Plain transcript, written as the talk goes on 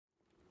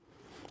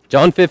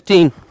John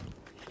 15.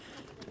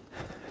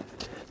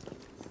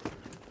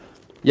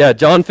 Yeah,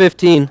 John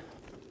 15.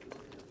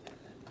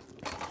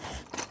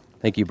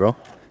 Thank you, bro.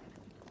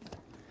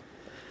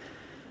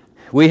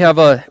 We have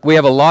a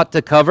lot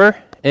to cover,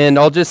 and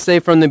I'll just say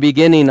from the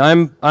beginning,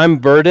 I'm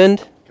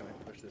burdened. Can I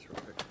push this real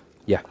quick?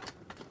 Yeah.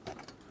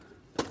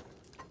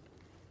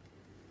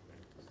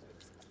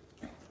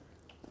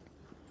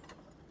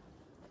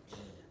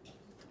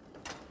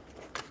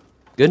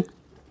 Good?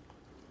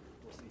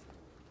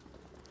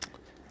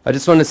 I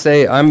just want to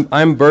say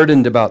I'm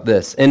burdened about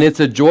this, and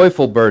it's a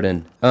joyful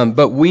burden.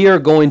 But we are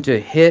going to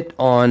hit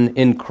on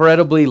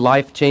incredibly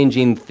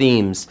life-changing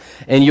themes,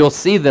 and you'll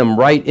see them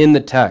right in the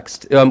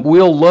text.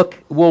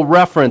 We'll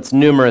reference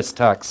numerous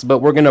texts, but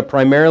we're going to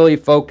primarily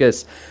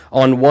focus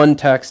on one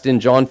text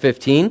in John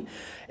 15.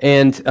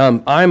 And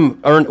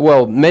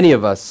many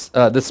of us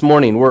this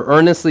morning, we're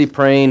earnestly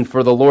praying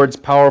for the Lord's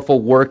powerful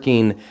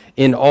working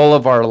in all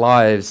of our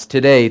lives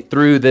today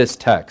through this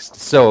text.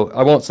 So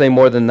I won't say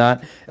more than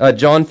that.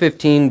 John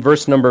 15,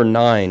 verse number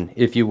 9,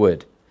 if you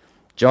would.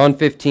 John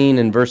 15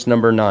 and verse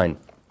number 9.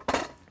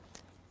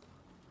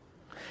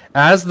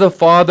 As the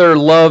Father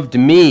loved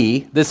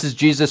me, this is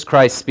Jesus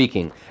Christ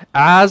speaking.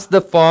 As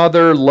the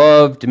Father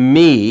loved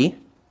me,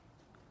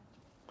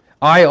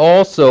 I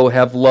also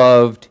have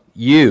loved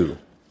you.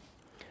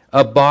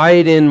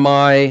 Abide in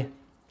my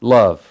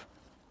love.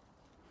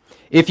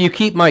 If you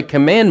keep my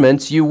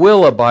commandments, you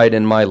will abide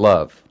in my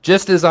love,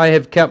 just as I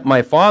have kept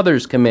my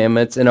Father's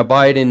commandments and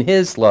abide in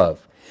his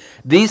love.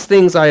 These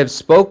things I have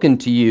spoken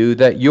to you,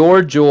 that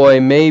your joy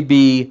may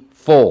be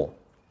full.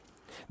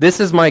 This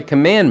is my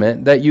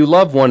commandment, that you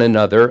love one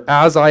another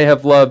as I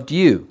have loved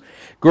you.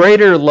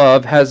 Greater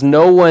love has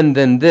no one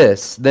than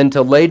this, than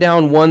to lay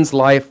down one's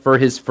life for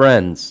his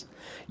friends.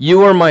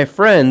 You are my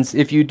friends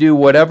if you do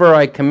whatever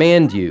I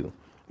command you.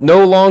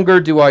 No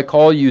longer do I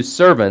call you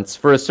servants,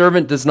 for a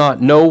servant does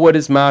not know what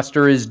his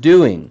master is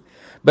doing.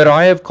 But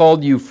I have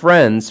called you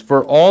friends,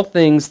 for all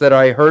things that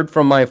I heard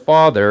from my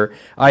Father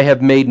I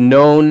have made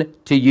known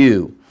to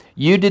you.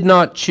 You did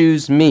not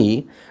choose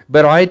me,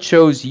 but I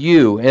chose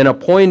you and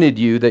appointed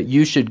you that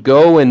you should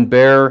go and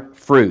bear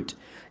fruit,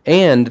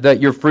 and that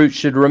your fruit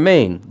should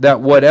remain,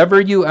 that whatever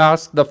you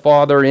ask the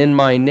Father in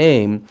my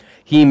name,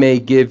 he may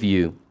give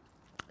you.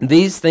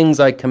 These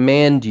things I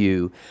command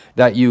you,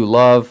 that you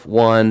love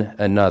one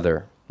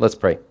another. Let's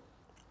pray.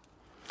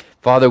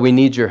 Father, we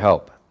need your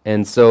help.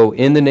 And so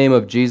in the name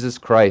of Jesus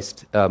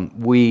Christ,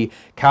 we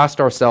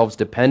cast ourselves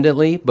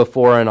dependently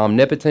before an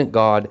omnipotent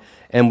God,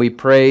 and we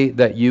pray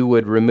that you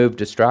would remove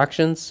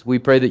distractions. We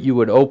pray that you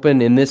would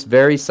open in this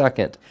very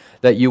second,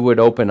 that you would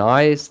open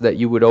eyes, that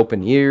you would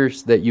open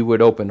ears, that you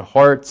would open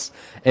hearts,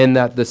 and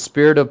that the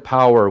Spirit of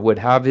power would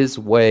have his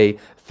way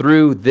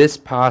through this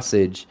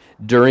passage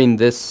during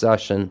this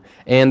session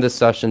and the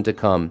session to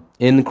come.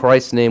 In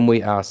Christ's name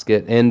we ask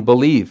it and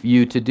believe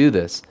you to do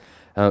this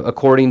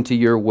according to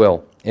your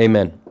will.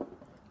 Amen.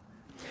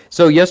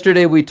 So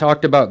yesterday we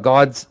talked about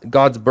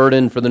God's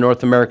burden for the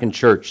North American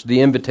church, the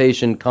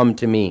invitation, come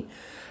to me.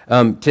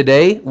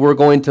 Today we're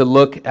going to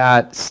look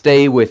at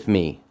stay with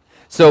me.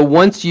 So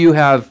once you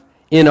have,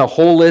 in a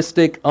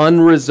holistic,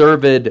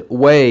 unreserved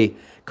way,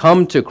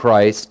 come to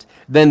Christ,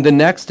 then the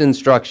next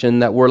instruction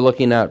that we're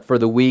looking at for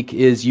the week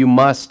is you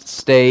must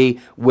stay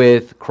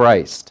with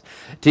Christ.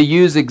 To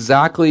use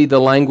exactly the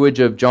language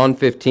of John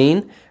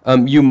 15,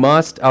 you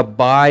must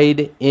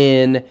abide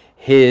in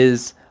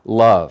his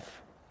love.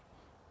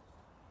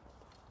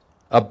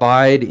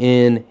 Abide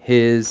in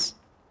his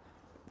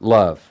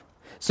love.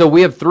 So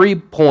we have 3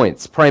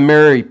 points,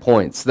 primary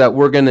points, that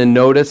we're going to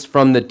notice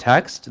from the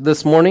text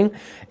this morning.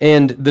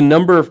 And the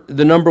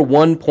number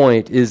 1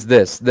 point is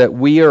this, that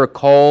we are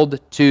called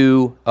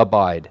to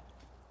abide.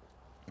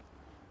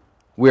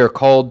 We are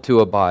called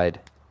to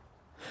abide.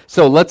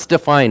 So let's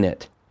define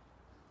it.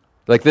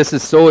 Like, this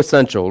is so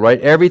essential,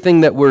 right? Everything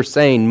that we're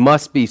saying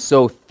must be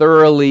so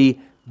thoroughly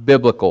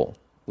biblical,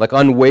 like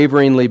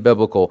unwaveringly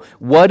biblical.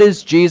 What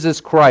is Jesus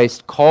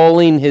Christ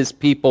calling his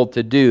people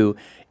to do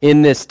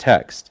in this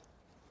text?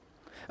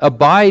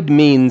 Abide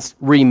means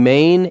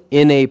remain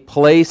in a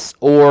place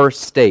or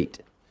state.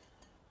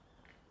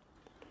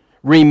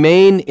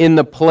 Remain in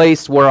the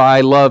place where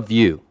I love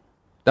you.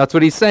 That's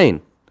what he's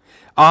saying.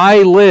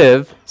 I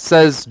live,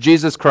 says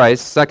Jesus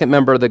Christ, second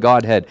member of the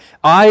Godhead,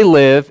 I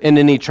live in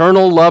an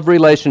eternal love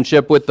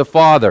relationship with the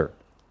Father.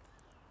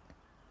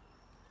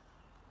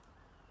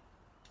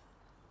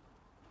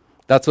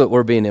 That's what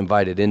we're being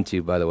invited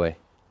into, by the way.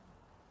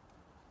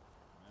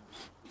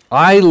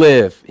 I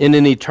live in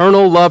an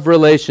eternal love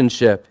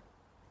relationship,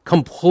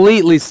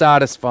 completely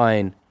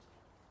satisfying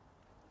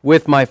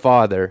with my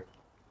Father.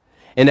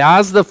 And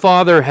as the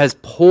Father has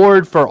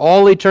poured for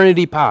all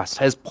eternity past,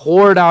 has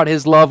poured out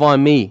his love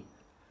on me,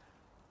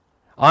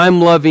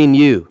 I'm loving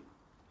you.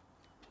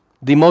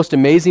 The most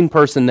amazing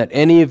person that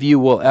any of you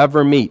will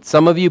ever meet.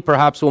 Some of you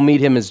perhaps will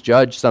meet him as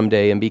judge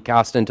someday and be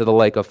cast into the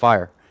lake of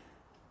fire.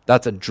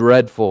 That's a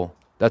dreadful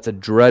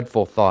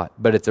thought,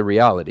 but it's a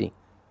reality.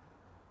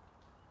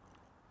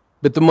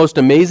 But the most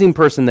amazing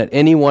person that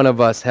any one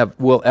of us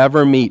will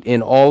ever meet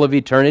in all of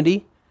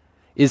eternity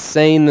is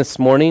saying this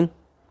morning,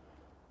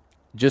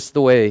 just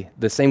the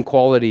same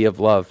quality of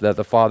love that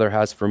the Father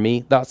has for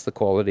me, that's the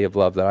quality of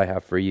love that I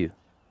have for you.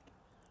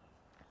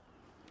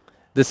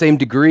 The same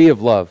degree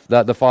of love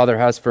that the Father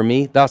has for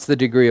me, that's the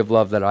degree of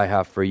love that I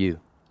have for you.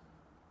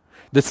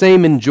 The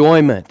same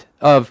enjoyment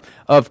of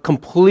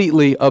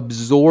completely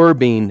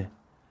absorbing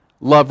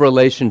love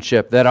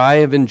relationship that I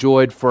have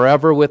enjoyed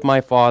forever with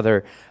my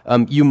Father,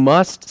 you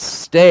must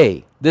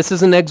stay. This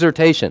is an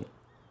exhortation.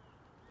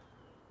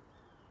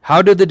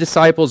 How did the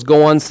disciples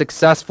go on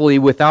successfully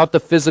without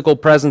the physical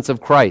presence of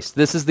Christ?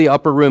 This is the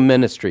upper room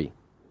ministry.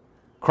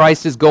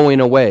 Christ is going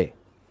away.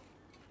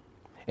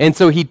 And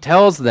so he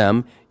tells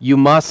them, you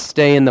must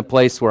stay in the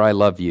place where I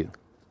love you.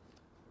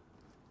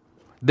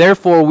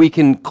 Therefore, we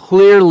can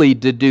clearly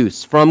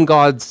deduce from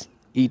God's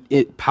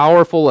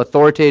powerful,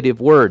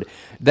 authoritative word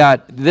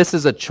that this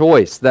is a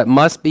choice that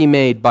must be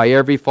made by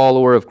every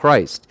follower of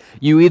Christ.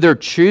 You either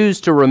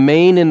choose to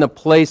remain in the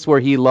place where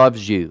he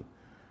loves you,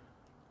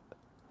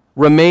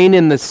 remain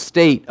in the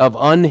state of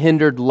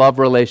unhindered love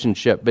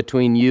relationship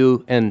between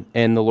you and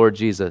the Lord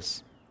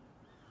Jesus,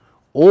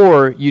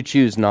 or you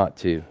choose not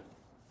to.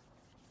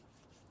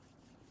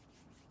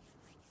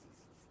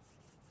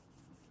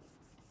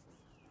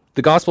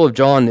 The Gospel of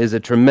John is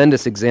a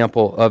tremendous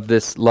example of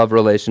this love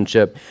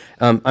relationship.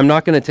 I'm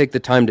not going to take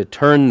the time to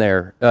turn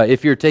there.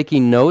 If you're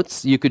taking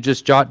notes, you could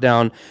just jot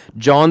down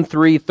John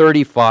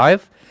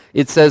 3:35.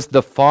 It says,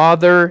 the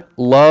Father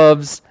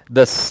loves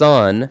the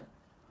Son,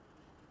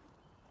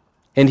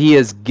 and he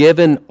has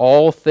given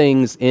all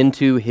things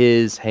into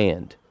his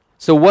hand.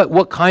 So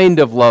what kind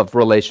of love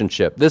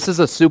relationship? This is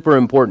a super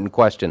important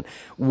question.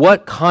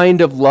 What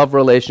kind of love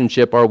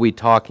relationship are we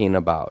talking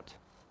about?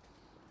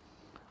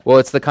 Well,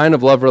 it's the kind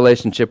of love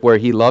relationship where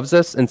he loves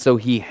us, and so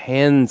he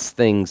hands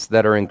things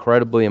that are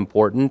incredibly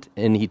important,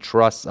 and he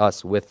trusts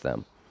us with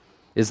them.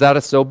 Is that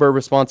a sober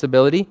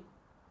responsibility?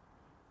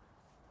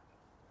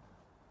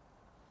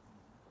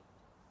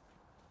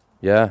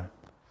 Yeah.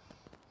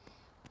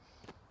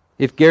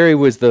 If Gary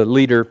was the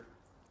leader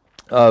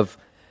of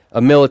a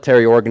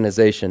military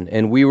organization,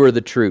 and we were the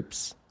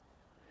troops,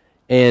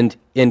 and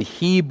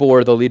he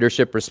bore the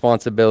leadership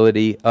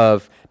responsibility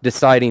of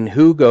deciding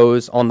who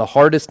goes on the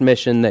hardest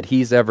mission that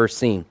he's ever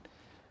seen,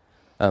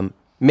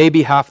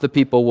 maybe half the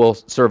people will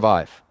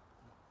survive.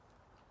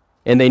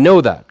 And they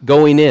know that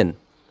going in.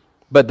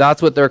 But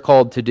that's what they're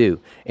called to do.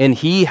 And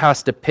he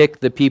has to pick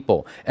the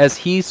people. As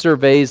he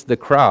surveys the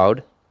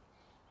crowd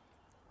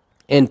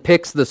and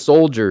picks the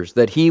soldiers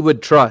that he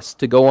would trust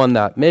to go on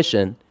that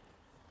mission,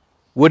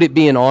 would it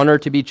be an honor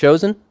to be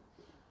chosen?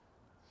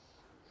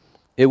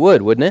 It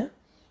would, wouldn't it?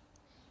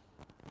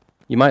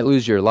 You might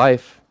lose your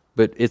life,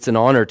 but it's an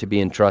honor to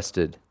be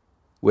entrusted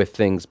with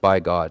things by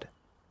God.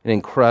 An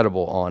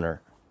incredible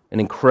honor, an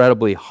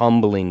incredibly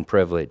humbling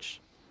privilege.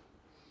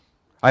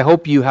 I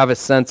hope you have a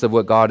sense of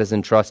what God has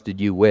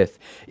entrusted you with.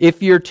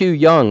 If you're too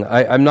young,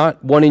 I'm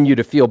not wanting you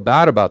to feel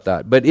bad about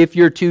that, but if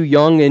you're too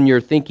young and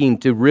you're thinking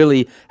to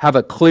really have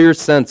a clear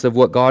sense of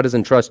what God has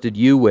entrusted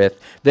you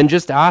with, then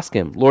just ask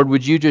him, Lord,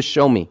 would you just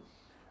show me?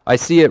 I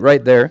see it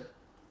right there.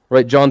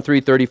 Right, John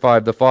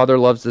 3:35, the Father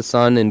loves the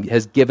Son and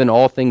has given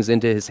all things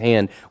into his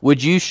hand.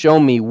 Would you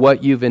show me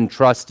what you've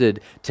entrusted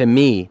to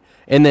me,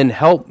 and then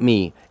help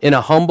me in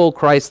a humble,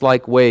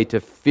 Christ-like way to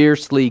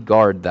fiercely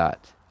guard that?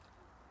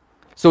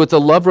 So it's a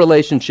love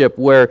relationship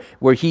where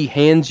he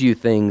hands you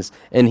things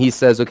and he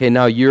says, okay,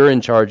 now you're in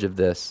charge of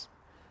this.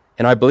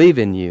 And I believe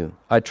in you.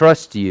 I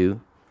trust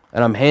you.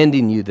 And I'm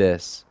handing you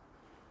this.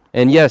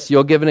 And yes,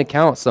 you'll give an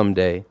account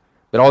someday,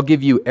 but I'll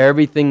give you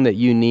everything that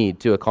you need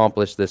to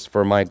accomplish this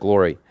for my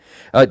glory.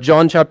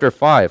 John chapter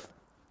 5,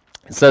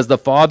 it says, the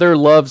Father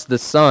loves the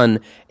Son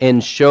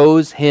and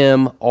shows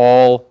him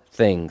all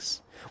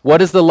things. What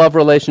does the love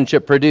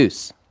relationship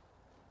produce?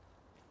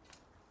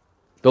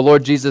 The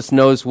Lord Jesus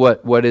knows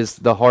what is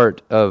the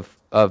heart of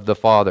the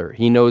Father.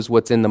 He knows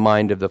what's in the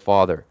mind of the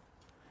Father.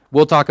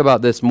 We'll talk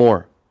about this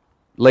more.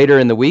 Later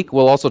in the week,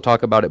 we'll also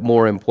talk about it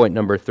more in point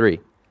number 3.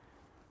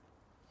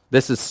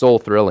 This is soul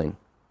thrilling.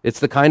 It's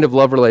the kind of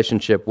love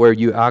relationship where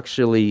you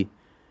actually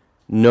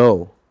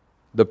know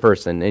the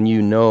person and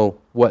you know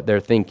what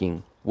they're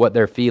thinking, what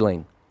they're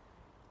feeling.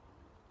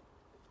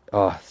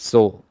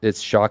 So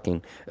it's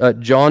shocking.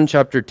 John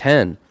chapter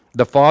 10.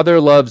 The Father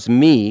loves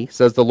me,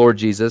 says the Lord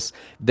Jesus,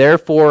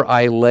 therefore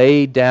I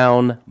lay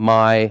down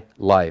my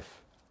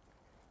life.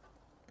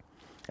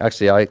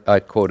 Actually, I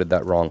quoted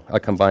that wrong. I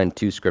combined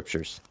 2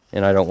 scriptures,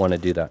 and I don't want to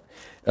do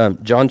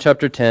that. John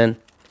chapter 10,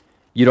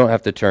 you don't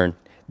have to turn.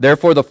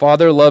 Therefore the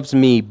Father loves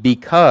me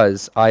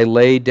because I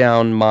lay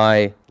down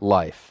my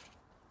life.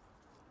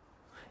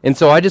 And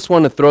so I just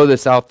want to throw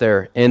this out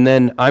there, and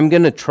then I'm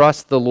going to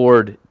trust the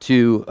Lord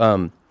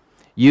to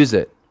use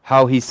it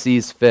how he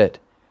sees fit.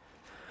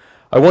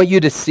 I want you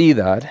to see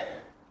that.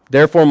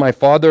 Therefore my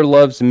Father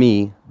loves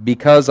me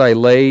because I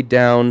lay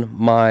down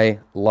my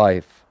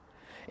life.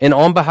 And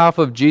on behalf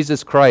of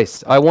Jesus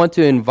Christ, I want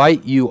to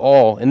invite you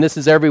all, and this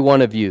is every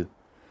one of you,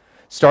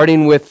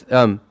 starting with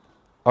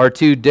our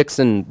two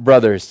Dixon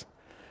brothers.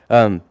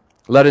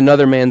 Let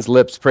another man's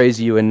lips praise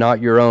you and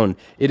not your own.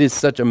 It is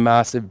such a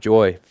massive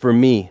joy for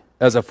me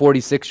as a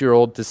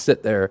 46-year-old to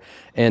sit there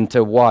and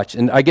to watch.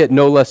 And I get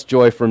no less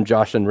joy from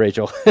Josh and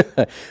Rachel,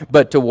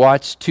 but to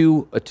watch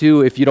two,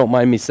 if you don't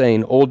mind me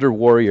saying, older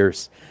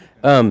warriors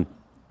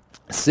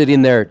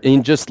sitting there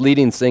and just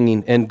leading,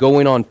 singing, and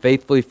going on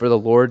faithfully for the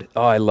Lord.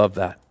 Oh, I love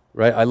that,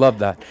 right? I love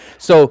that.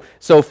 So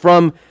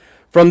from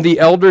the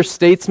elder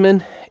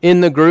statesmen in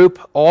the group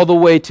all the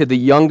way to the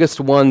youngest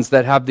ones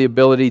that have the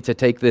ability to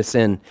take this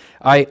in,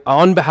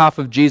 on behalf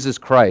of Jesus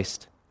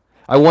Christ,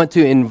 I want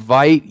to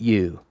invite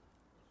you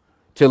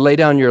to lay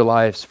down your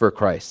lives for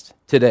Christ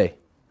today.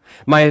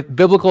 My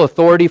biblical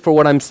authority for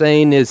what I'm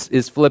saying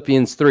is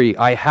Philippians 3.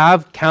 I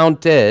have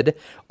counted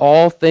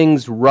all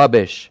things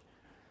rubbish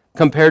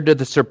compared to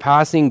the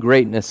surpassing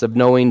greatness of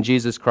knowing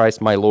Jesus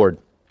Christ my Lord,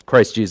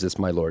 Christ Jesus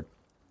my Lord.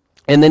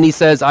 And then he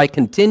says, I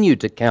continue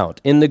to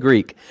count, in the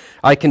Greek,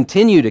 I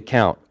continue to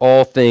count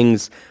all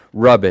things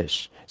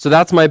rubbish. So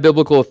that's my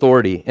biblical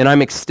authority, and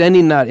I'm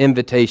extending that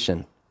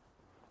invitation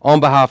on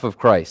behalf of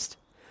Christ.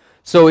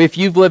 So if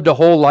you've lived a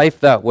whole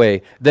life that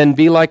way, then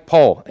be like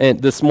Paul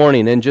this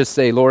morning and just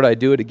say, Lord, I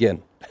do it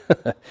again.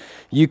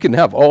 You can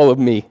have all of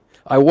me.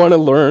 I want to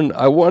learn.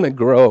 I want to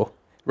grow.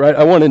 Right?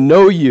 I want to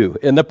know you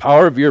in the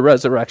power of your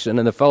resurrection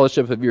and the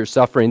fellowship of your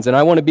sufferings. And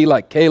I want to be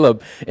like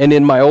Caleb. And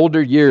in my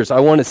older years, I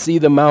want to see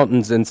the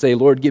mountains and say,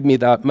 Lord, give me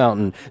that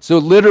mountain. So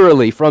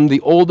literally from the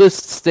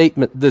oldest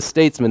statesman,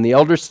 the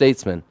elder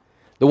statesman,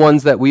 the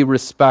ones that we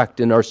respect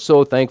and are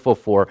so thankful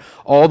for,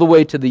 all the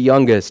way to the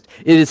youngest,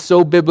 it is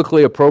so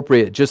biblically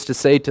appropriate just to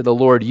say to the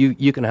Lord,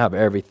 you can have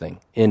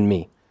everything in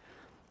me.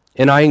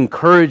 And I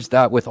encourage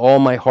that with all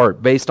my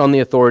heart based on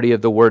the authority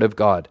of the Word of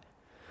God.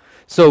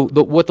 So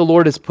what the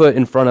Lord has put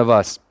in front of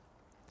us,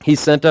 He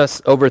sent us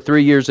over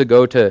 3 years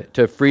ago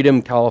to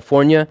Freedom,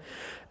 California,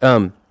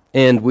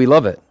 and we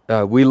love it.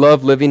 We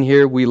love living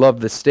here. We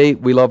love the state.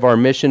 We love our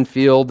mission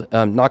field.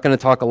 I'm not going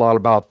to talk a lot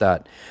about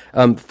that.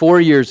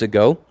 4 years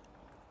ago,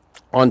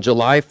 on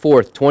July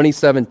 4th,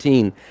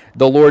 2017,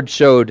 the Lord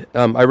showed,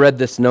 I read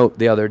this note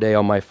the other day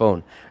on my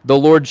phone. The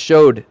Lord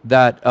showed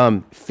that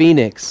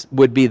Phoenix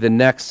would be the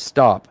next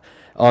stop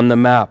on the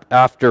map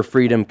after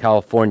Freedom,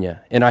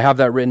 California. And I have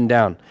that written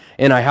down.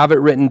 And I have it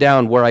written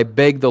down where I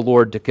beg the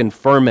Lord to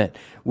confirm it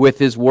with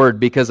His Word,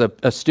 because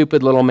a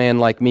stupid little man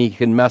like me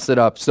can mess it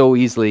up so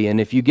easily.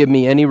 And if you give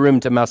me any room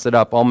to mess it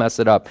up, I'll mess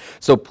it up.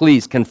 So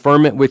please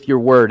confirm it with your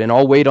Word, and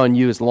I'll wait on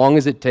you as long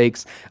as it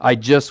takes. I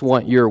just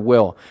want your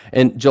will.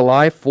 And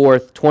July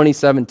 4th,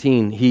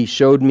 2017, He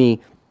showed me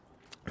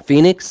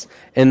Phoenix,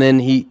 and then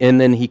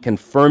he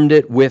confirmed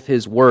it with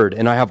His Word.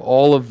 And I have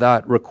all of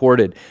that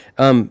recorded.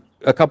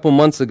 A couple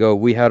months ago,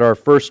 we had our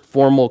first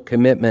formal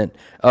commitment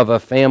of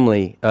a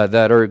family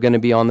that are going to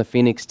be on the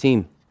Phoenix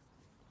team.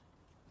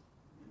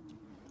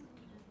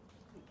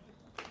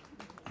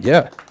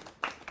 Yeah.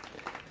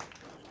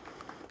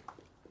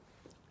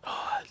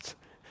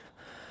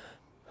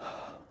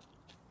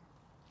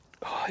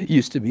 It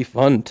used to be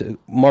fun to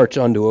march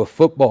onto a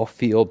football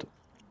field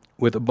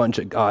with a bunch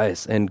of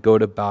guys and go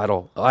to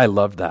battle. I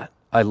love that.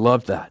 I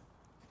love that.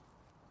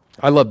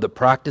 I loved the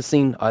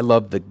practicing. I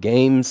loved the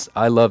games.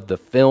 I loved the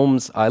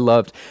films. I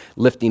loved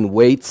lifting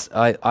weights.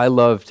 I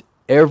loved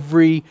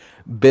every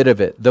bit of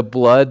it. The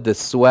blood, the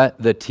sweat,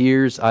 the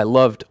tears. I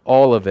loved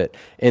all of it.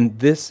 And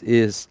this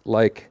is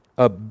like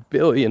 1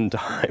 billion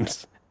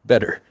times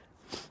better.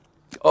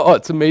 Oh,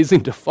 it's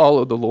amazing to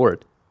follow the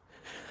Lord.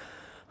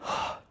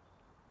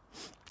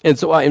 And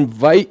so I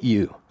invite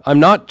you. I'm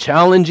not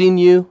challenging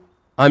you.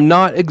 I'm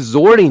not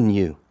exhorting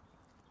you.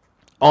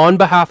 On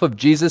behalf of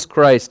Jesus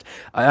Christ,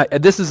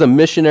 this is a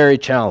missionary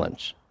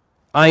challenge.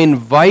 I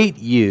invite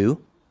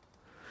you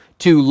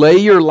to lay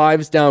your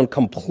lives down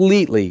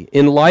completely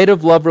in light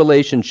of love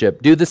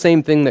relationship. Do the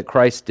same thing that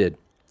Christ did.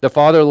 The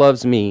Father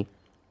loves me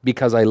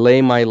because I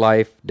lay my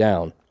life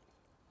down.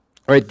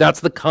 All right, that's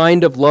the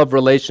kind of love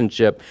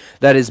relationship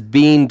that is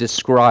being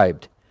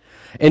described.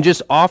 And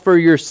just offer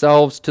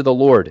yourselves to the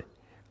Lord.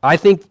 I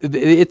think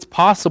it's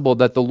possible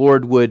that the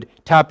Lord would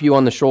tap you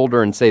on the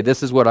shoulder and say,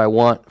 this is what I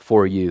want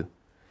for you.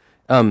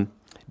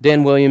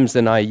 Dan Williams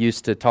and I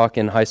used to talk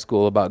in high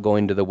school about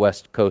going to the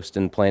West Coast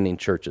and planting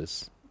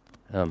churches.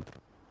 I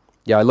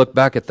look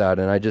back at that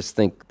and I just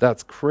think,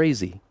 that's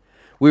crazy.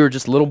 We were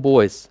just little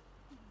boys,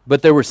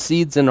 but there were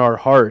seeds in our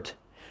heart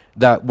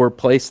that were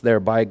placed there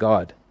by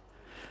God.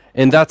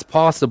 And that's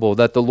possible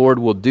that the Lord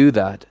will do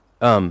that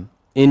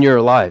in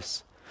your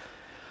lives.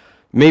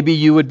 Maybe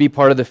you would be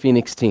part of the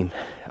Phoenix team.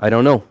 I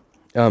don't know.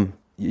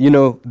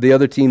 The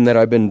other team that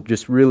I've been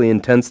just really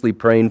intensely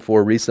praying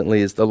for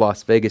recently is the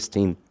Las Vegas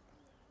team.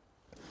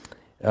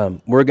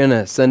 We're going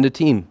to send a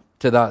team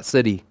to that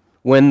city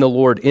in the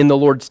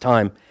Lord's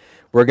time.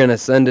 We're going to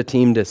send a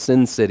team to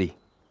Sin City.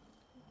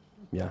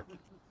 Yeah.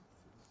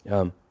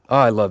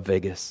 I love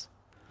Vegas.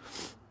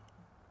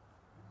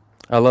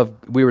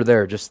 We were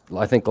there just,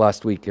 I think,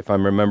 last week, if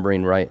I'm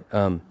remembering right.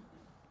 I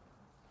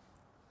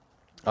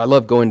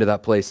love going to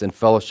that place and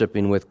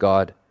fellowshipping with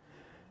God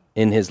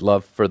in His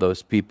love for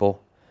those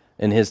people.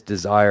 and his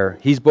desire.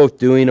 He's both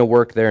doing a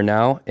work there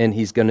now, and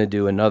he's going to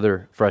do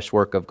another fresh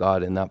work of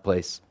God in that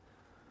place.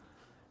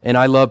 And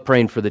I love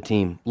praying for the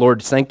team.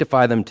 Lord,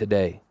 sanctify them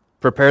today.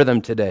 Prepare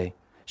them today.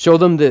 Show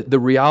them the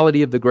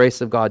reality of the grace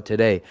of God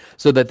today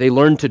so that they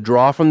learn to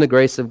draw from the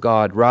grace of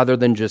God rather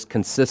than just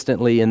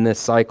consistently in this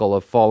cycle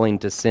of falling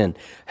to sin.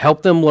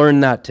 Help them learn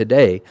that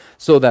today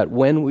so that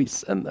when we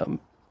send them,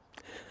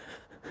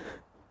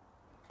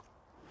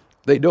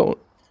 they don't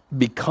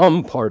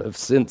become part of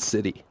Sin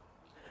City.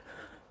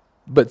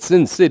 But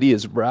Sin City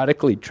is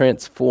radically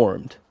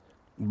transformed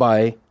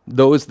by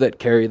those that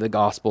carry the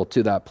gospel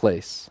to that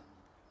place.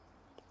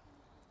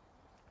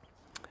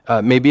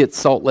 Maybe it's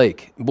Salt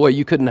Lake. Boy,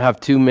 you couldn't have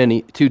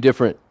two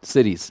different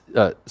cities.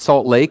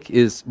 Salt Lake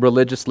is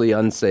religiously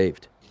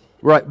unsaved.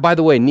 Right. By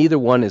the way, neither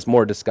one is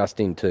more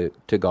disgusting to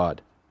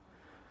God.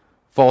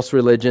 False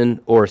religion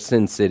or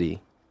Sin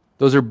City.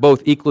 Those are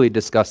both equally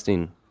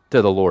disgusting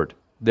to the Lord.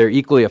 They're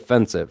equally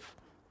offensive,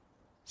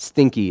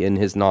 stinky in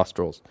his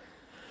nostrils.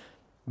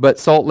 But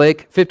Salt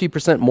Lake,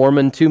 50%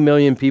 Mormon, 2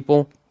 million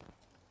people.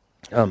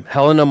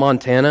 Helena,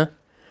 Montana,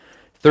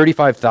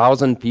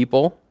 35,000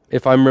 people,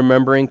 if I'm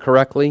remembering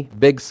correctly.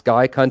 Big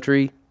sky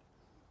country,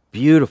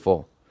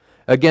 beautiful.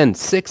 Again,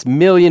 6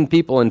 million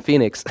people in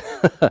Phoenix,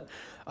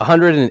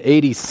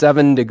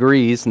 187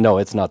 degrees. No,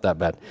 it's not that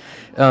bad.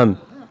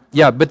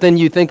 But then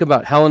you think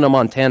about Helena,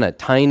 Montana,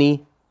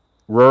 tiny,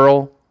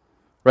 rural,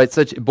 right?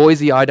 Such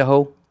Boise,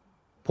 Idaho,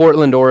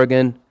 Portland,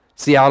 Oregon,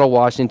 Seattle,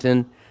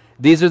 Washington.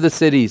 These are the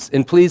cities.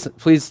 And please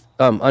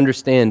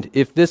understand,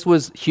 if this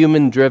was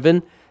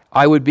human-driven,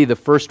 I would be the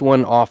first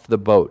one off the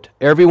boat.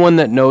 Everyone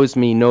that knows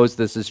me knows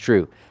this is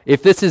true.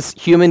 If this is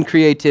human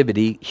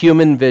creativity,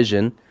 human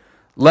vision,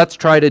 let's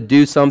try to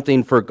do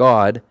something for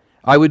God,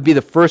 I would be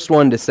the first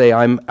one to say,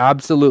 I'm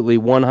absolutely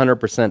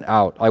 100%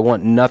 out. I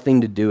want nothing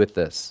to do with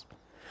this.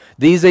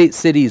 These 8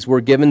 cities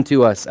were given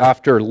to us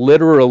after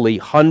literally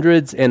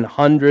hundreds and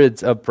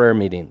hundreds of prayer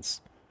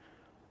meetings,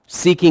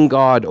 seeking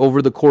God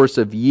over the course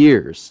of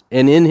years.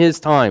 And in his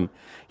time,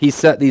 he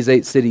set these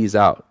 8 cities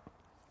out.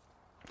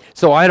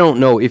 So I don't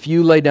know, if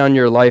you lay down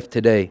your life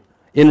today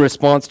in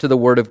response to the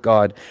word of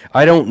God,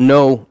 I don't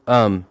know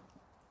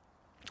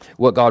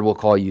what God will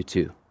call you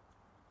to.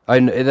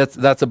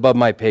 That's above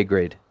my pay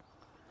grade.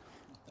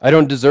 I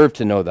don't deserve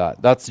to know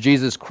that. That's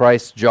Jesus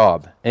Christ's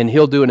job, and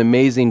he'll do an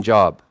amazing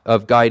job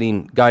of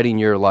guiding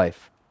your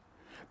life.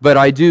 But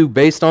I do,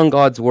 based on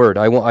God's word,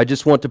 I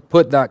just want to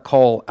put that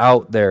call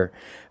out there.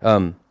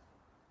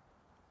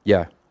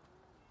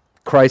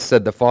 Christ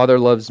said, the Father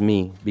loves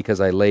me because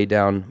I lay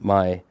down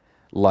my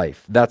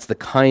life. That's the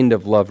kind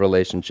of love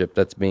relationship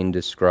that's being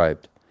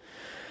described.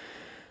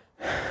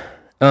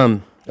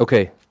 Turn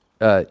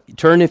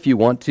if you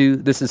want to.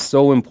 This is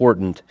so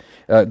important.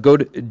 Go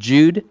to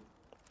Jude.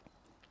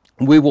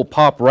 We will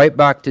pop right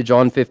back to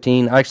John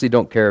 15. I actually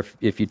don't care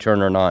if you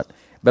turn or not,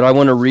 but I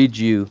want to read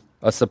you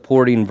a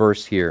supporting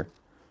verse here.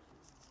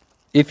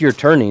 If you're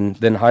turning,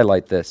 then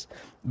highlight this.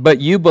 But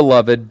you,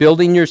 beloved,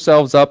 building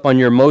yourselves up on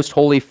your most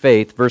holy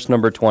faith, verse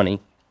number 20,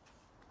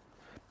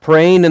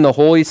 praying in the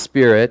Holy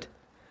Spirit,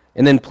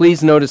 and then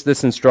please notice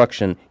this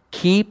instruction,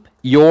 keep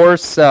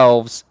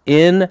yourselves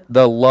in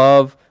the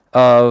love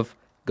of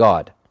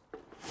God.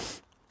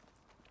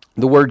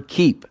 The word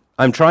keep,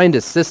 I'm trying to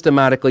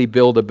systematically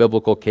build a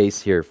biblical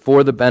case here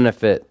for the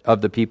benefit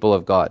of the people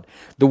of God.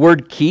 The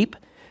word keep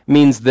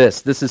means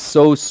this. This is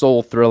so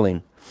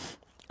soul-thrilling.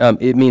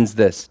 It means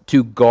this,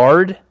 to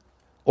guard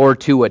or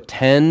to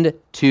attend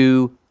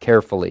to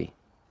carefully.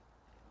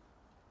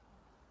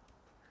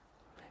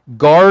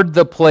 Guard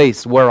the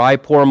place where I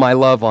pour my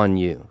love on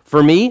you.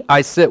 For me,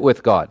 I sit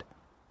with God.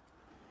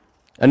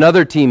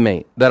 Another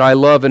teammate that I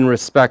love and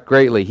respect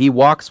greatly, he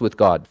walks with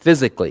God,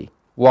 physically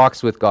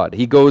walks with God.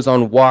 He goes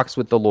on walks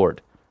with the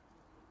Lord.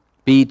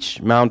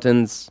 Beach,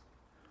 mountains,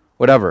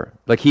 whatever.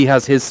 Like he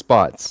has his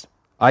spots.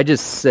 I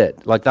just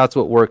sit. Like that's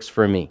what works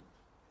for me.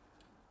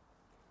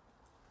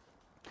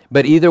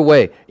 But either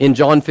way, in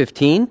John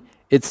 15,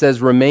 it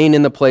says, remain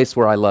in the place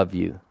where I love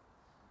you.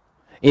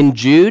 In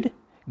Jude,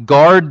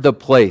 guard the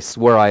place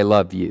where I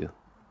love you.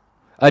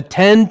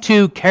 Attend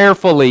to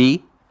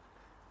carefully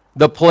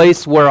the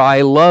place where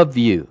I love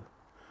you.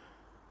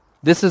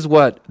 This is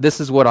what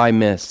I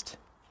missed.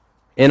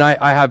 And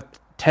I have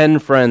 10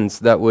 friends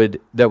that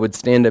would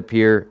stand up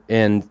here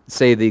and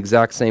say the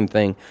exact same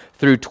thing.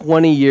 Through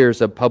 20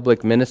 years of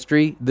public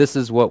ministry, this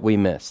is what we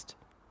missed.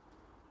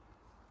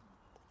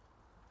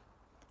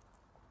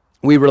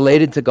 We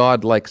related to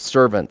God like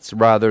servants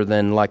rather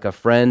than like a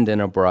friend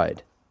and a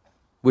bride,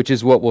 which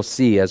is what we'll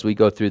see as we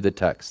go through the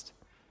text.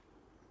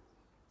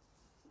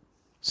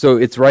 So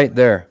it's right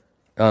there.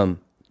 The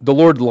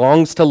Lord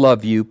longs to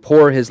love you,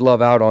 pour his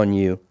love out on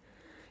you,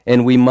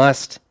 and we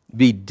must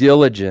be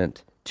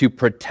diligent to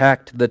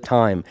protect the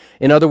time.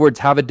 In other words,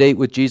 have a date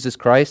with Jesus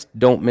Christ,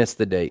 don't miss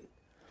the date.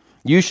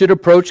 You should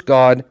approach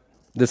God,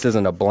 this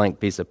isn't a blank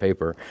piece of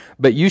paper,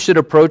 but you should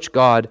approach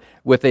God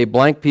with a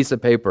blank piece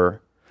of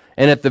paper,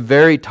 and at the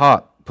very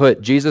top,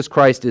 put Jesus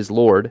Christ is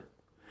Lord,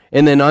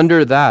 and then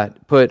under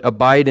that, put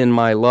abide in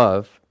my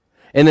love,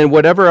 And then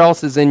whatever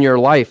else is in your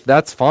life,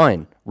 that's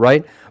fine,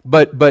 right?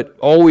 But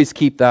always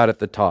keep that at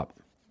the top.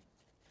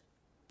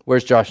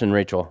 Where's Josh and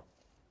Rachel?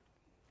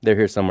 They're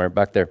here somewhere,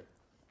 back there.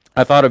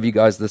 I thought of you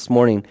guys this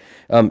morning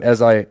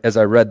as I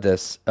read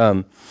this.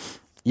 And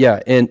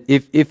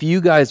if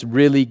you guys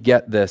really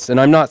get this, and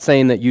I'm not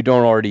saying that you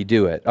don't already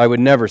do it. I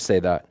would never say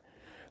that.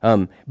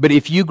 But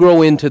if you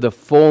grow into the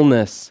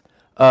fullness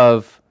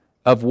of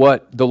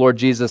what the Lord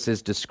Jesus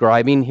is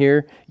describing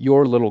here,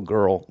 your little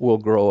girl will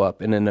grow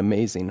up in an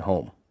amazing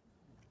home.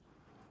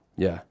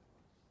 Yeah.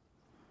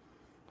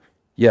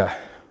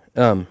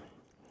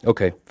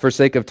 Okay, for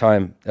sake of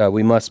time,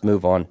 we must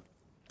move on.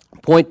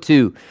 Point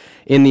 2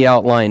 in the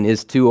outline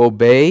is to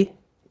obey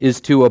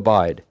is to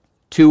abide.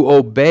 To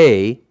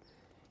obey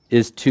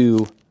is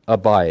to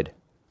abide.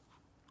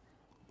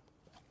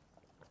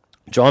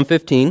 John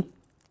 15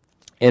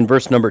 and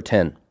verse number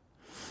 10.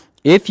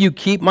 If you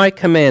keep my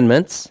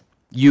commandments,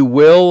 you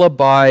will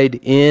abide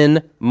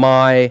in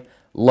my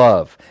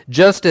love,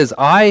 just as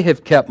I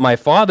have kept my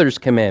Father's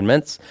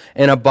commandments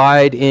and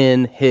abide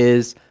in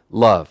his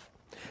love.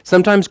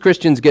 Sometimes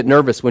Christians get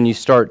nervous when you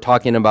start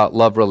talking about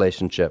love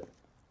relationship.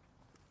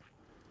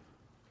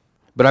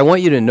 But I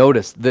want you to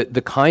notice that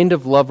the kind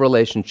of love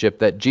relationship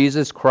that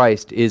Jesus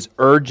Christ is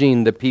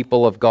urging the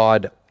people of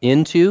God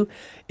into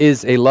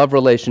is a love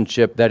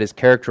relationship that is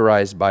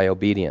characterized by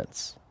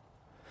obedience.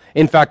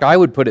 In fact, I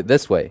would put it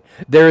this way.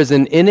 There is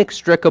an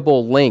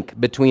inextricable link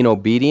between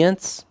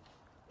obedience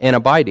and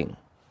abiding.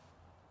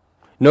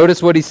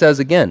 Notice what he says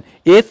again.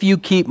 If you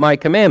keep my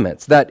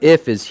commandments. That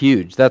if is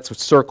huge. That's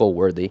circle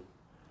worthy.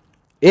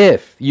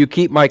 If you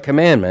keep my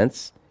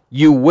commandments,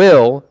 you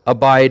will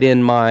abide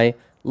in my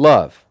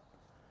love.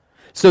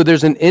 So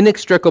there's an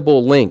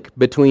inextricable link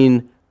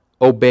between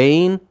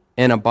obeying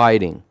and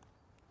abiding.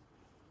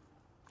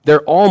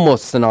 They're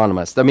almost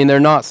synonymous. I mean, they're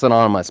not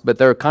synonymous, but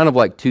they're kind of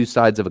like two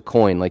sides of a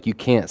coin. Like you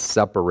can't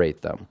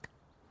separate them.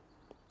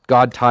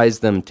 God ties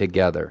them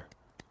together.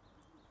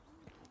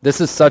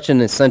 This is such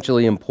an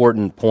essentially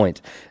important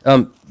point.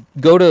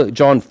 Go to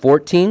John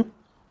 14,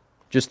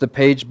 just the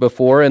page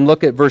before, and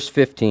look at verse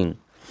 15.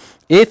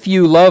 If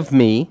you love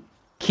me,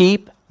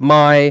 keep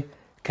my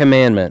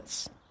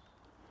commandments.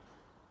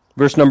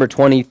 Verse number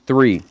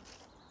 23.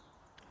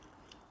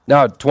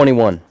 Now,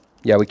 21.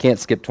 Yeah, we can't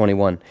skip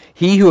 21.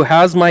 He who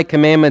has my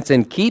commandments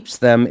and keeps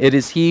them, it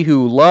is he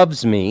who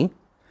loves me.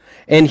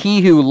 And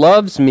he who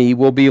loves me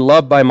will be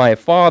loved by my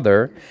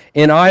Father,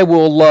 and I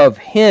will love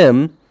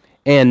him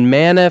and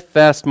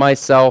manifest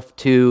myself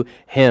to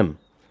him.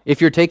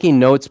 If you're taking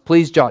notes,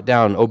 please jot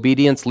down,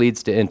 obedience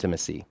leads to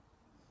intimacy.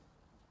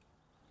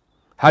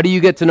 How do you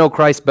get to know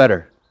Christ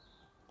better?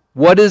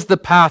 What is the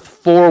path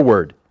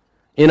forward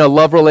in a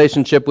love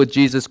relationship with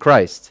Jesus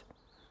Christ?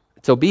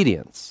 It's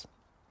obedience.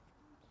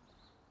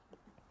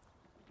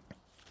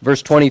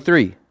 Verse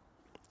 23,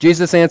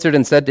 Jesus answered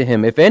and said to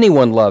him, if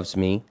anyone loves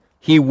me,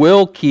 he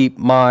will keep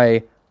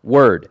my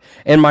word,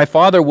 and my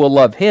Father will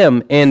love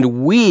him,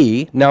 and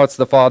we, now it's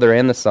the Father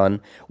and the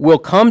Son, will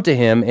come to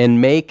him and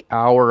make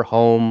our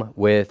home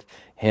with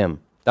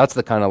him. That's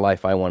the kind of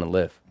life I want to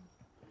live.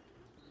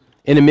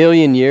 In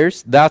 1,000,000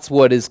 years, that's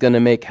what is going to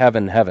make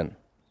heaven heaven.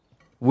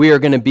 We are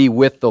going to be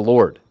with the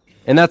Lord,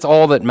 and that's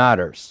all that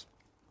matters.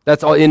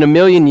 That's all. In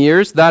 1,000,000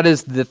 years, that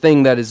is the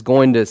thing that is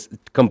going to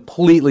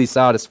completely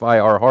satisfy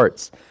our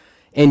hearts.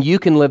 And you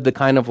can live the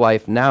kind of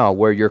life now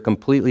where you're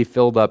completely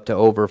filled up to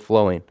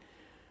overflowing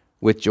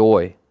with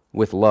joy,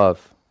 with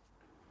love.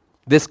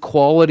 This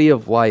quality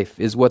of life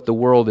is what the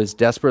world is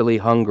desperately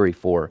hungry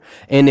for.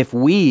 And if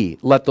we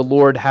let the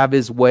Lord have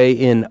his way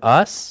in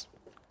us,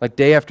 like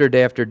day after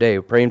day after day,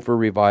 praying for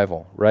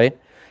revival, right?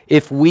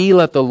 If we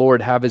let the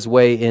Lord have his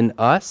way in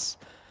us,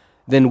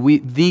 then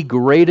the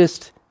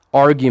greatest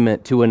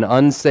argument to an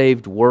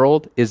unsaved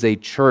world is a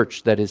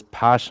church that is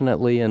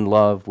passionately in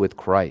love with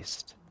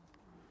Christ.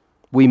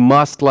 We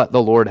must let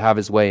the Lord have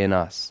his way in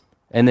us,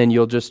 and then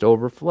you'll just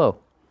overflow.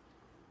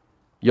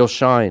 You'll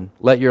shine.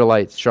 Let your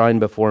light shine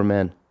before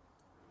men.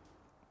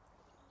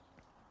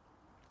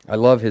 I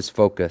love his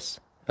focus.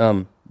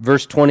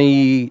 Verse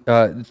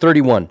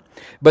 31.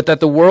 But that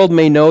the world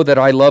may know that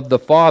I love the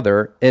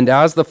Father, and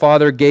as the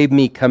Father gave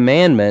me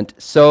commandment,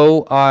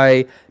 so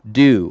I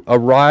do.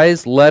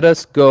 Arise, let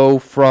us go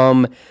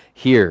from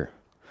here.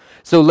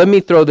 So let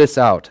me throw this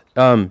out.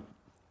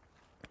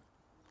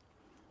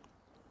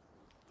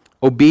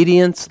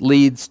 Obedience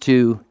leads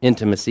to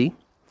intimacy.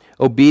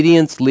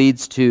 Obedience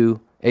leads to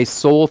a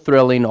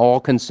soul-thrilling,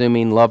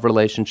 all-consuming love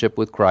relationship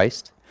with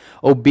Christ.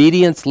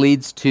 Obedience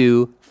leads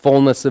to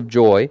fullness of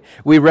joy.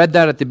 We read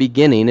that at the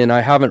beginning, and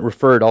I haven't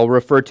referred. I'll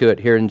refer to it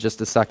here in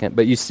just a second,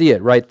 but you see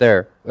it right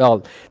there.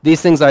 Well,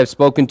 these things I have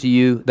spoken to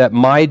you, that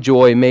my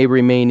joy may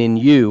remain in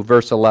you,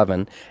 verse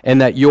 11, and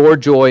that your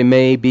joy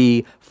may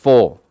be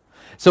full.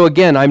 So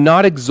again, I'm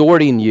not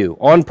exhorting you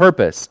on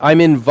purpose.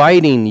 I'm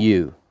inviting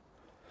you.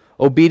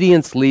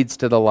 Obedience leads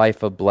to the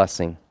life of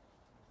blessing.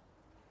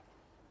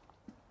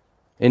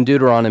 In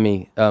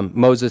Deuteronomy,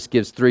 Moses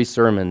gives 3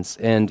 sermons,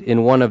 and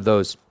in one of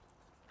those,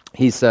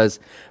 he says,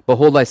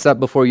 behold, I set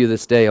before you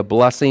this day a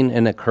blessing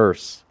and a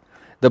curse.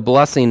 The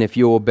blessing if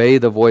you obey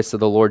the voice of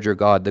the Lord your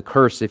God. The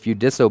curse if you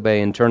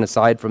disobey and turn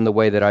aside from the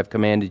way that I've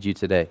commanded you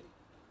today.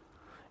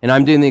 And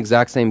I'm doing the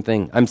exact same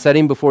thing. I'm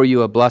setting before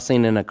you a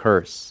blessing and a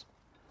curse.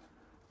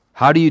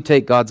 How do you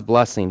take God's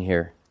blessing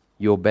here?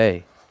 You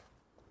obey.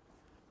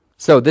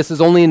 So this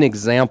is only an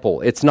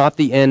example. It's not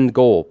the end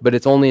goal, but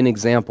it's only an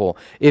example.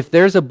 If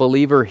there's a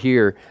believer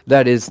here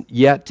that is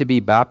yet to be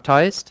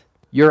baptized,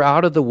 you're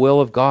out of the will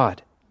of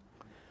God.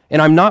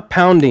 And I'm not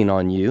pounding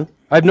on you.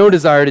 I have no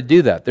desire to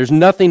do that. There's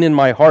nothing in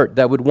my heart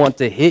that would want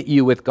to hit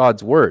you with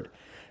God's word.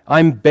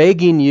 I'm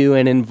begging you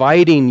and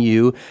inviting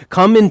you,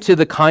 come into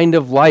the kind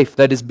of life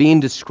that is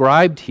being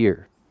described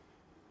here.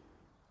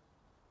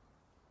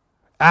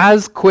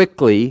 As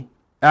quickly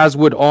as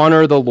would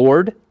honor the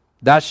Lord,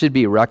 that should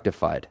be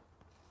rectified.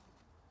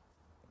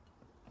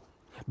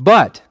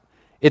 But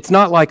it's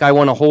not like I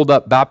want to hold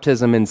up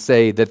baptism and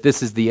say that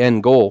this is the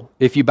end goal.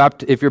 If you're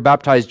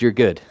baptized, you're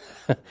good.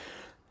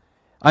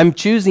 I'm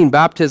choosing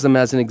baptism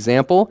as an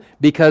example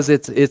because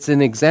it's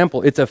an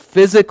example. It's a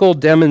physical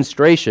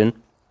demonstration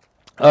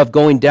of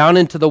going down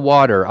into the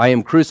water. I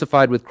am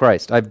crucified with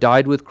Christ. I've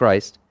died with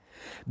Christ,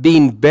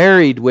 being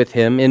buried with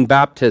him in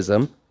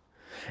baptism,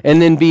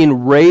 and then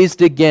being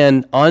raised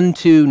again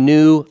unto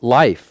new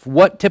life.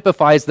 What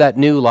typifies that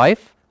new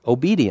life?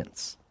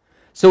 Obedience.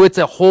 So it's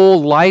a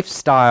whole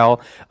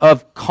lifestyle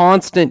of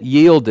constant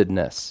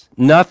yieldedness,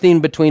 nothing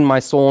between my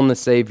soul and the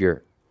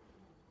Savior.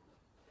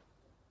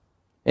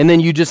 And then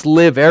you just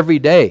live every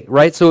day,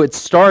 right? So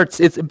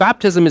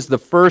baptism is the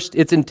first,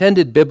 it's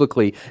intended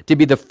biblically to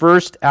be the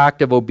first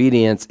act of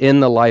obedience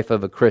in the life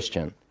of a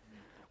Christian.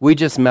 We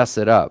just mess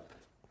it up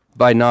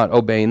by not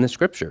obeying the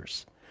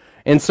Scriptures.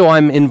 And so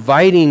I'm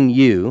inviting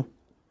you,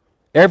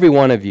 every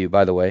one of you,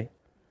 by the way,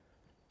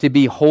 to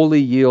be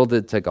wholly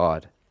yielded to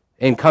God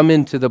and come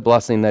into the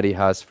blessing that he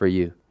has for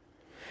you.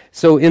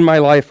 So in my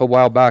life a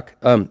while back,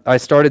 I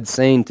started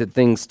saying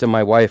things to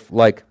my wife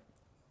like,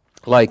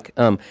 I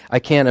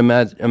can't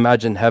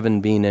imagine heaven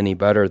being any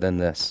better than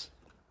this.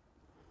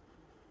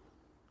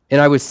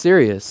 And I was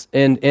serious,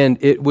 and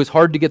it was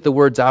hard to get the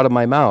words out of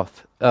my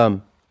mouth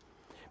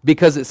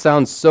because it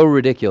sounds so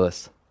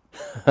ridiculous.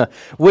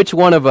 Which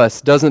one of us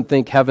doesn't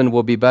think heaven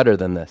will be better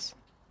than this?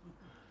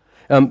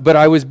 But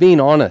I was being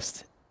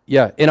honest,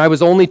 yeah, and I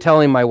was only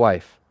telling my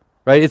wife,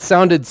 right? It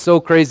sounded so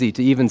crazy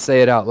to even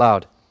say it out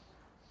loud.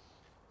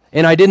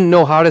 And I didn't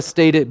know how to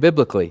state it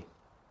biblically.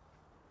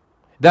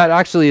 That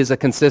actually is a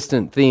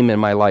consistent theme in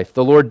my life.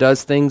 The Lord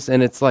does things,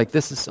 and it's like,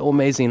 this is so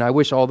amazing. I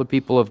wish all the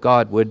people of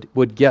God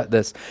would get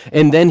this.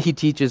 And then he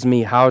teaches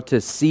me how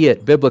to see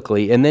it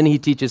biblically, and then he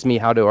teaches me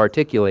how to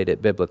articulate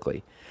it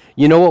biblically.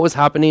 You know what was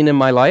happening in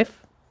my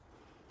life?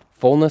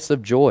 Fullness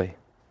of joy.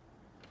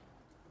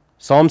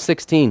 Psalm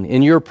 16,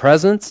 in your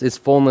presence is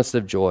fullness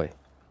of joy.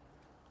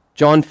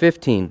 John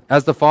 15,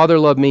 as the Father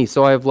loved me,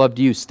 so I have loved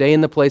you. Stay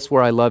in the place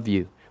where I love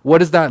you. What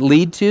does that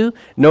lead to?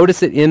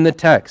 Notice it in the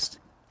text.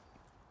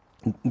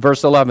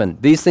 Verse 11,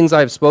 these things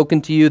I have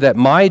spoken to you that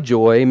my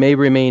joy may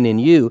remain in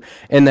you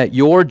and that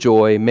your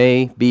joy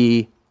may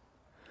be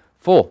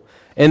full.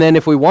 And then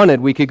if we wanted,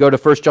 we could go to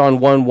 1 John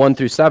 1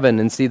 through 7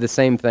 and see the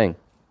same thing.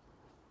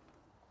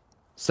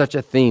 Such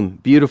a theme,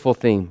 beautiful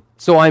theme.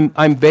 So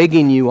I'm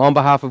begging you on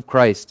behalf of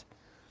Christ,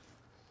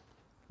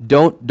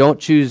 don't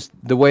choose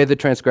the way of the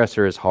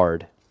transgressor is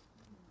hard.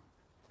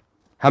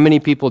 How many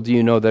people do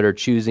you know that are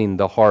choosing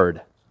the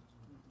hard,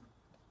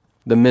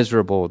 the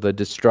miserable, the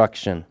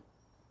destruction?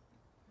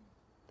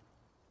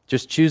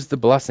 Just choose the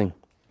blessing.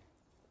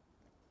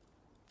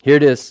 Here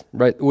it is,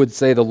 right? Would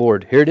say the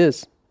Lord. Here it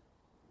is.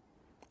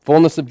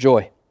 Fullness of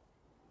joy.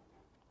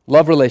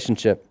 Love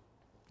relationship.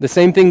 The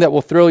same thing that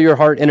will thrill your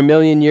heart in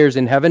 1,000,000 years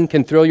in heaven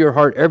can thrill your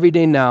heart every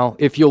day now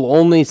if you'll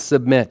only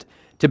submit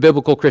to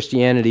biblical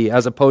Christianity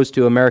as opposed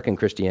to American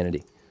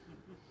Christianity.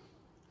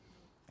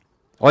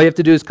 All you have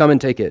to do is come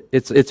and take it.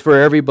 It's for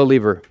every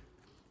believer.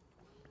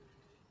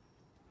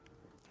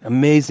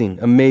 Amazing,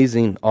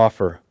 amazing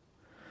offer.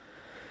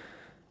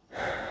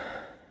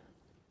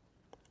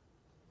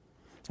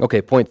 Okay,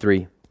 point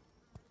 3.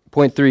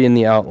 Point 3 in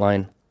the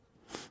outline.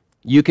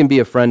 You can be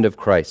a friend of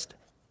Christ.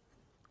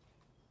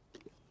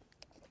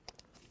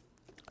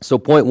 So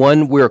point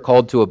 1, we are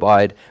called to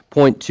abide.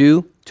 Point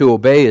 2, to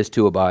obey is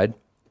to abide.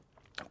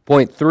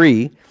 Point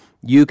 3,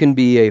 you can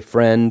be a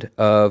friend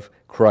of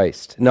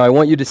Christ. Now I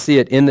want you to see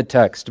it in the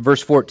text.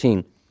 Verse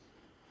 14.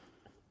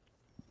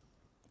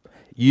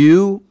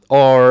 You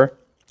are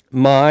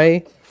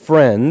my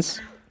friends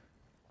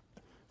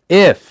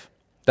if,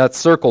 that's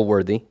circle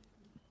worthy,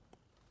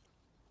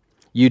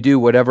 you do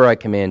whatever I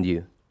command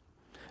you.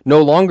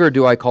 No longer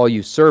do I call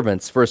you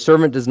servants, for a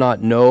servant does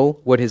not know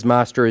what his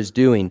master is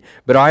doing,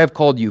 but I have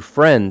called you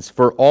friends,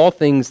 for all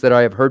things that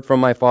I have heard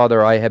from my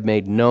Father I have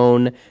made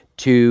known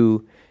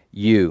to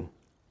you.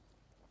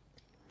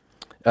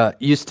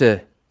 Used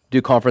to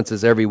do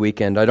conferences every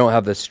weekend. I don't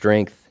have the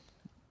strength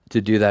to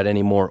do that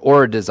anymore,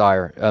 or a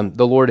desire.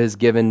 The Lord has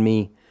given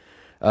me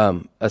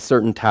a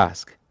certain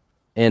task,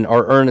 and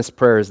our earnest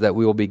prayer is that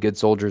we will be good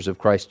soldiers of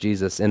Christ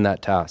Jesus in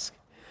that task.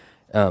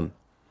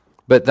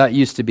 But that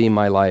used to be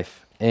my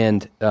life.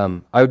 And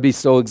I would be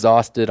so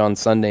exhausted on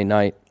Sunday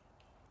night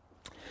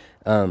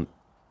in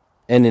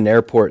an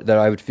airport that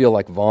I would feel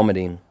like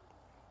vomiting.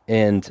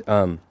 And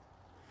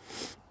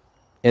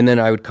then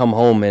I would come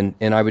home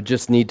and I would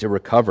just need to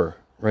recover,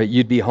 right?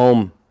 You'd be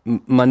home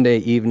Monday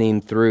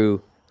evening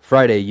through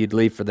Friday. You'd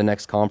leave for the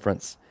next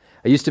conference.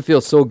 I used to feel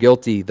so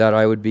guilty that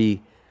I'd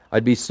be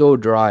so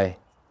dry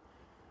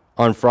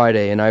on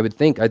Friday, and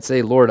I'd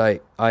say, Lord,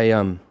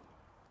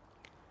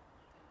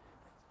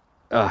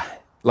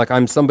 like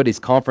I'm somebody's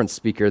conference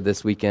speaker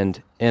this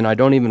weekend, and I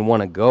don't even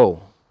want to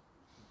go.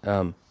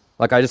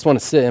 Like I just want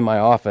to sit in my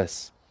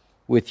office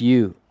with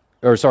you,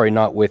 or sorry,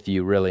 not with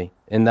you really.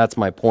 And that's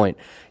my point,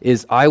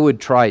 is I would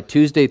try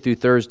Tuesday through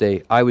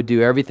Thursday, I would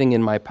do everything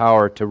in my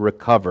power to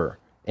recover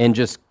and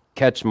just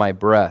catch my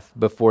breath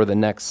before the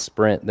next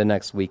sprint, the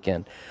next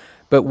weekend.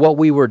 But what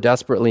we were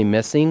desperately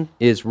missing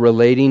is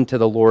relating to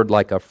the Lord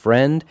like a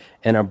friend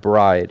and a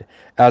bride,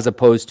 as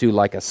opposed to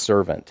like a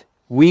servant.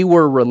 We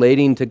were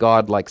relating to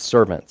God like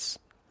servants,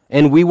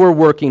 and we were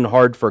working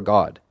hard for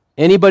God.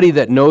 Anybody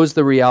that knows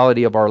the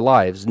reality of our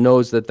lives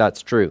knows that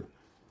that's true.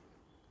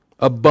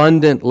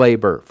 Abundant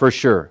labor, for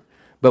sure,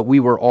 but we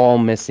were all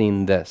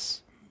missing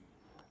this.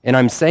 And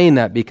I'm saying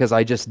that because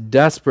I just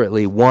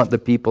desperately want the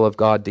people of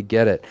God to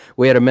get it.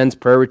 We had a men's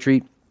prayer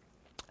retreat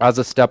as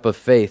a step of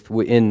faith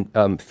in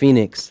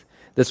Phoenix.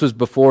 This was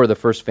before the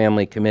first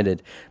family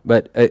committed,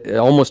 but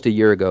almost a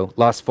year ago,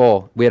 last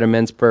fall, we had a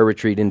men's prayer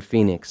retreat in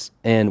Phoenix,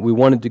 and we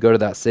wanted to go to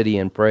that city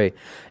and pray.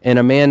 And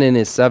a man in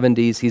his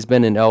 70s, he's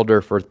been an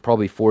elder for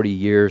probably 40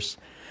 years.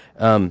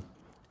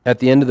 At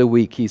the end of the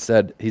week, he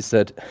said,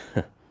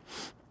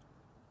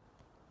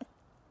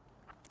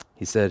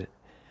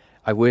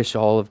 I wish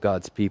all of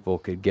God's people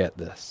could get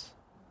this.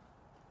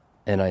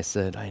 And I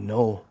said, I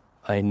know.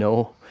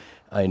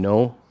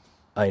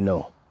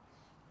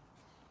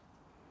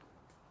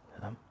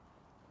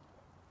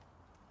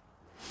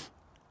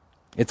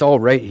 It's all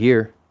right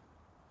here.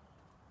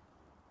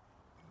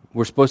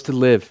 We're supposed to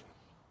live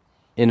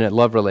in a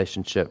love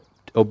relationship.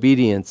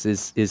 Obedience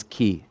is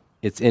key.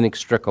 It's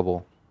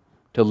inextricable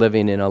to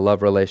living in a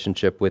love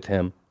relationship with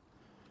Him.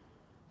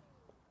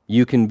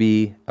 You can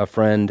be a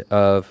friend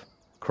of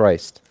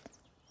Christ.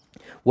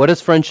 What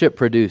does friendship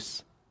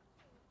produce?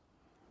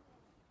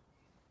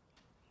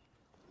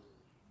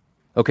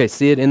 Okay,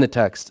 see it in the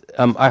text.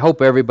 I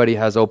hope everybody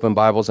has open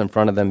Bibles in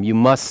front of them. You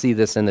must see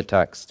this in the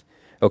text.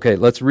 Okay,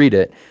 let's read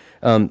it.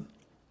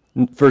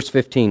 Verse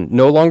 15,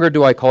 no longer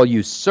do I call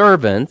you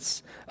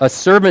servants. A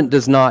servant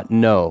does not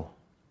know.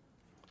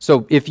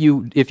 So if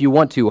you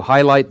want to,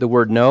 highlight the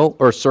word know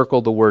or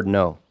circle the word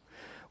know.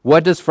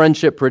 What does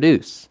friendship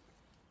produce?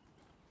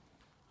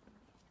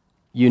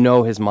 You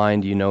know his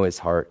mind, you know his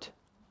heart.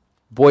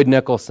 Boyd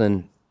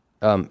Nicholson,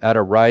 at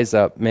a Rise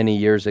Up many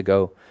years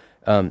ago,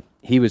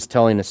 he was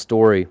telling a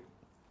story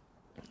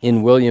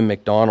in William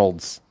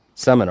MacDonald's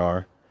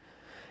seminar,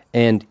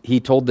 and he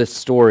told this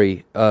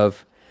story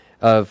of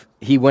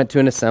he went to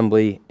an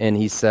assembly and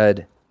he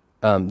said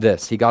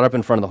this. He got up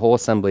in front of the whole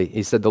assembly.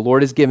 He said, the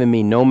Lord has given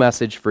me no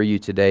message for you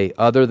today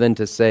other than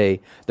to say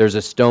there's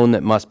a stone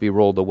that must be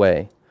rolled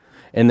away.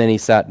 And then he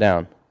sat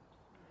down.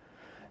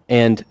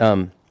 And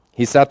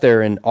he sat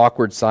there in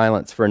awkward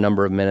silence for a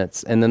number of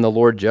minutes, and then the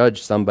Lord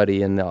judged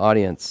somebody in the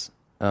audience.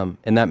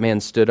 And that man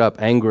stood up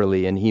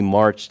angrily, and he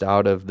marched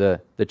out of the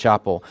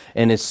chapel.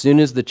 And as soon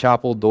as the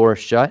chapel door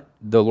shut,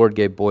 the Lord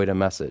gave Boyd a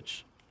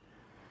message.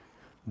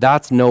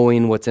 That's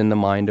knowing what's in the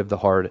mind of the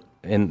heart,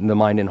 in the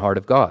mind and heart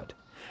of God.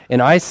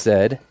 And I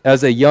said,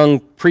 as a young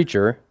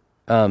preacher,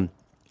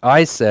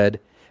 I said,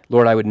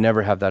 Lord, I would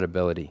never have that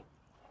ability.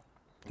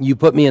 You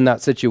put me in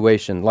that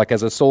situation, like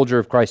as a soldier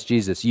of Christ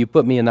Jesus, you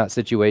put me in that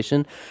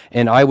situation,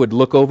 and I would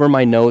look over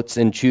my notes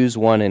and choose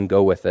one and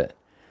go with it,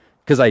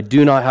 because I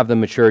do not have the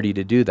maturity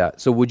to do that.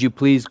 So would you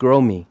please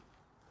grow me?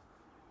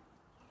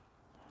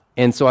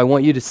 And so I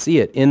want you to see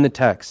it in the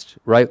text,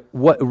 right?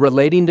 What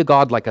relating to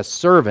God like a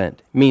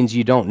servant means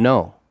you don't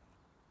know.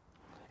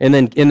 And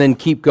then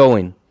keep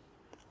going.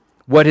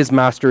 What his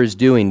master is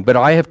doing. But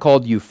I have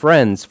called you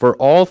friends, for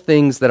all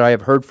things that I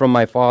have heard from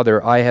my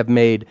Father I have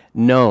made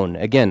known.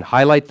 Again,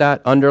 highlight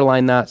that,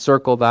 underline that,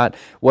 circle that,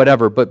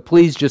 whatever. But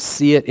please just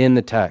see it in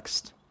the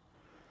text.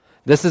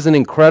 This is an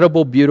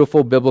incredible,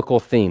 beautiful biblical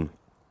theme.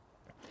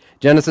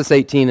 Genesis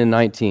 18 and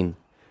 19.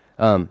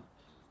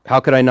 How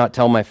could I not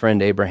tell my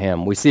friend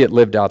Abraham? We see it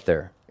lived out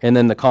there. And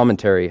then the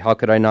commentary, how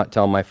could I not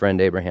tell my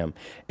friend Abraham?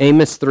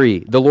 Amos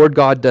 3, the Lord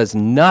God does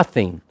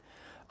nothing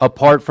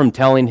apart from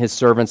telling his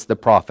servants the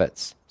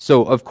prophets.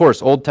 So, of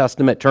course, Old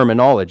Testament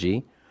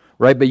terminology,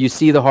 right? But you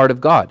see the heart of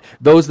God.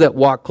 Those that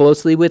walk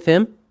closely with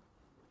him,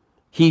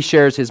 he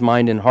shares his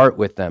mind and heart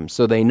with them,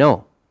 so they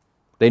know.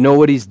 They know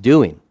what he's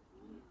doing.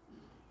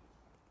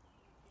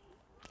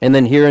 And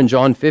then here in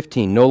John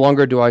 15, no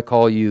longer do I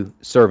call you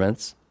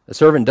servants. A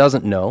servant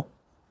doesn't know.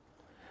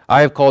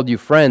 I have called you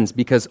friends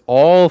because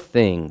all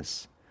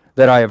things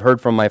that I have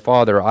heard from my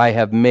Father I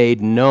have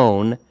made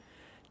known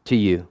to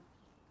you.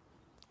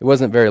 It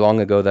wasn't very long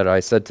ago that I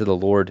said to the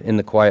Lord in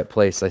the quiet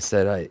place, I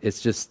said,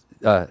 it's just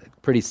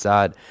pretty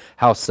sad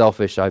how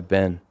selfish I've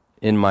been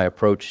in my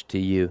approach to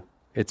you.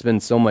 It's been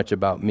so much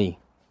about me.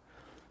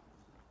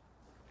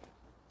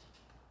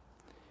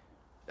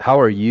 How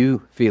are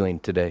you feeling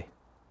today?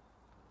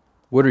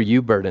 What are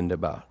you burdened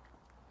about?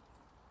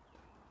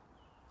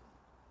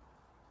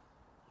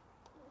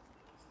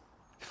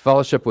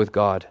 Fellowship with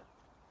God.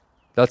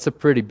 That's a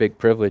pretty big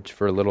privilege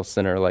for a little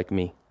sinner like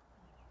me.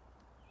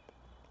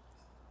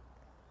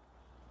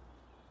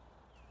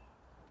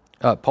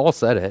 Paul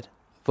said it,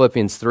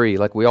 Philippians 3,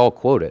 like we all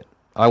quote it.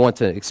 I want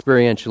to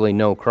experientially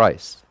know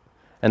Christ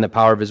and the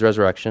power of his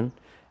resurrection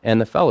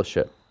and the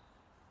fellowship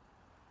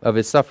of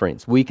his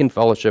sufferings. We can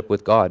fellowship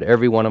with God,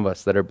 every one of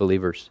us that are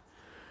believers.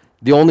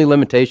 The only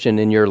limitation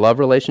in your love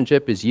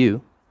relationship is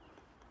you.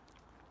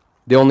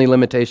 The only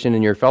limitation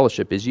in your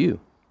fellowship is you.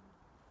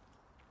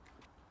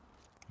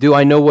 Do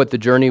I know what the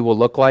journey will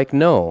look like?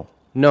 No,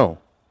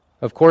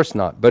 of course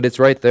not, but it's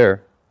right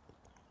there.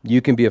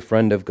 You can be a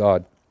friend of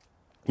God.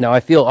 Now,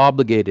 I feel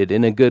obligated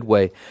in a good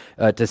way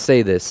to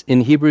say this.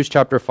 In Hebrews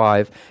chapter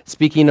 5,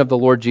 speaking of the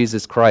Lord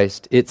Jesus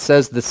Christ, it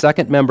says the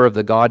second member of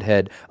the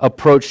Godhead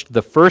approached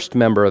the first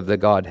member of the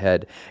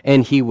Godhead,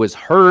 and he was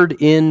heard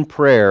in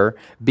prayer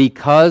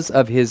because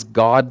of his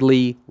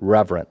godly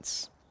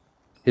reverence,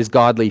 his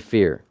godly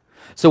fear.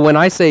 So when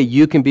I say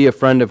you can be a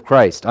friend of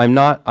Christ, I'm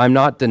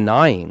not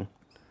denying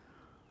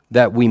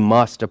that we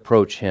must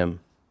approach him.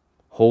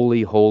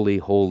 Holy, holy,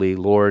 holy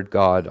Lord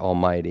God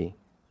Almighty.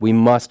 We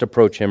must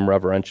approach him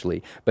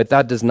reverentially. But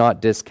that does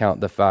not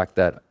discount the fact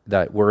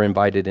that we're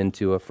invited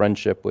into a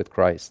friendship with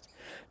Christ.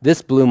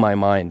 This blew my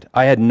mind.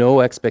 I had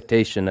no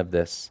expectation of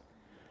this.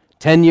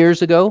 10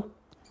 years ago,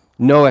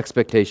 no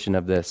expectation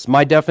of this.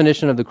 My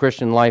definition of the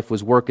Christian life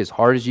was work as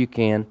hard as you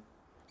can.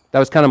 That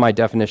was kind of my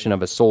definition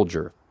of a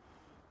soldier.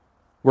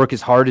 Work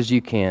as hard as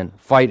you can.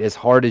 Fight as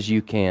hard as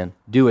you can.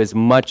 Do as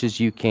much as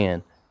you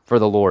can for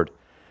the Lord.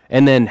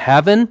 And then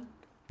heaven,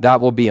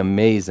 that will be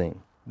amazing.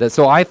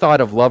 So I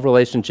thought of love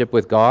relationship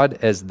with God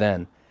as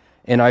then,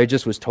 and I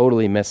just was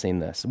totally missing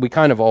this. We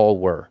kind of all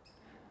were.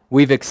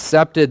 We've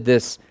accepted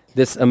this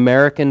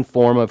American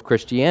form of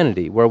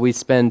Christianity where we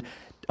spend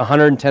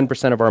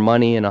 110% of our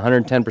money and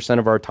 110%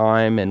 of our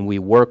time, and we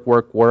work,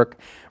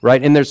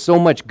 right? And there's so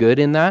much good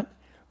in that,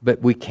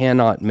 but we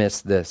cannot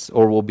miss this,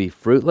 or we'll be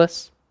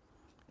fruitless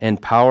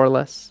and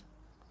powerless,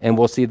 and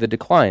we'll see the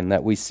decline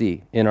that we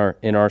see in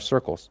our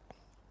circles.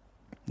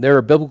 There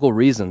are biblical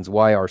reasons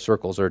why our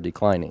circles are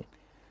declining,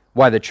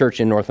 why the church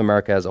in North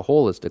America as a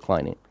whole is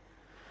declining.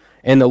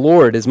 And the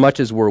Lord, as much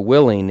as we're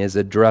willing, is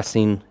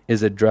addressing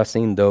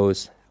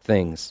those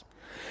things.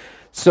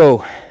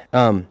 So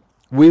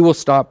we will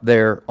stop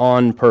there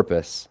on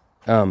purpose,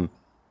 and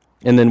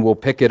then we'll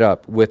pick it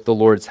up with the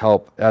Lord's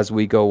help as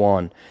we go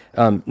on.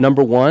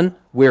 Number one,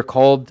 we're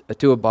called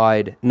to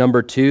abide.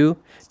 Number two,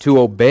 to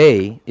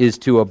obey is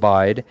to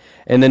abide.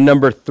 And then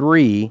number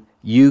three,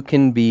 you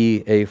can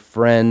be a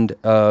friend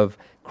of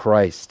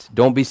Christ.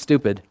 Don't be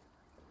stupid.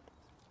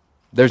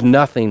 There's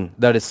nothing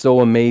that is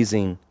so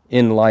amazing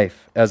in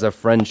life as a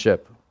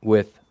friendship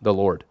with the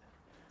Lord.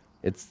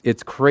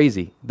 It's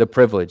crazy, the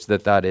privilege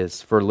that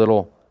is for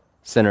little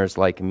sinners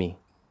like me.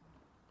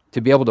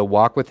 To be able to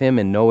walk with him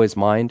and know his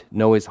mind,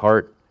 know his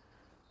heart,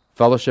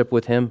 fellowship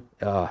with him.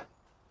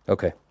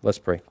 Okay, let's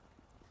pray.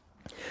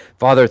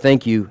 Father,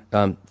 thank you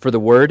for the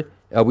word.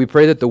 We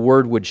pray that the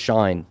word would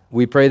shine.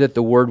 We pray that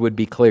the word would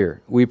be clear.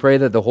 We pray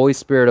that the Holy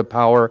Spirit of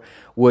power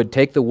would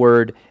take the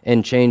word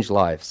and change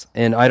lives.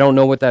 And I don't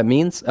know what that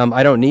means.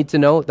 I don't need to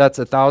know. That's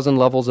 1,000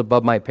 levels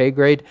above my pay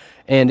grade,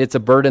 and it's a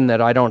burden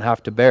that I don't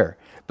have to bear.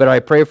 But I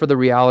pray for the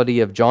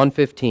reality of John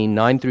 15,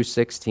 9 through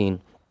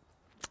 16,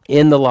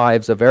 in the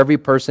lives of every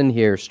person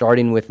here,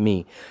 starting with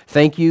me.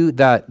 Thank you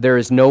that there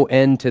is no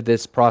end to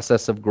this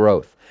process of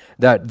growth.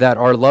 That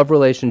our love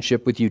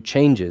relationship with you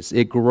changes,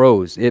 it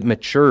grows, it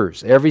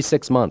matures every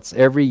 6 months,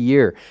 every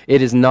year.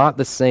 It is not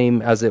the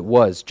same as it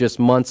was just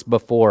months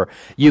before.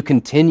 You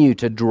continue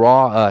to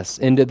draw us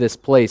into this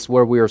place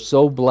where we are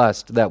so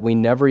blessed that we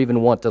never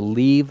even want to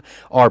leave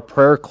our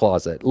prayer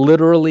closet.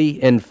 Literally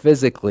and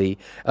physically,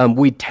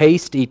 we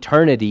taste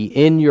eternity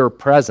in your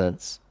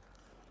presence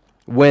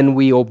when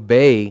we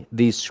obey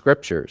these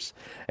scriptures.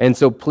 And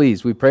so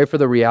please, we pray for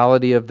the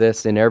reality of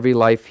this in every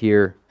life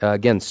here.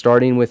 Again,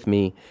 starting with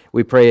me,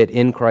 we pray it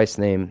in Christ's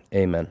name.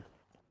 Amen.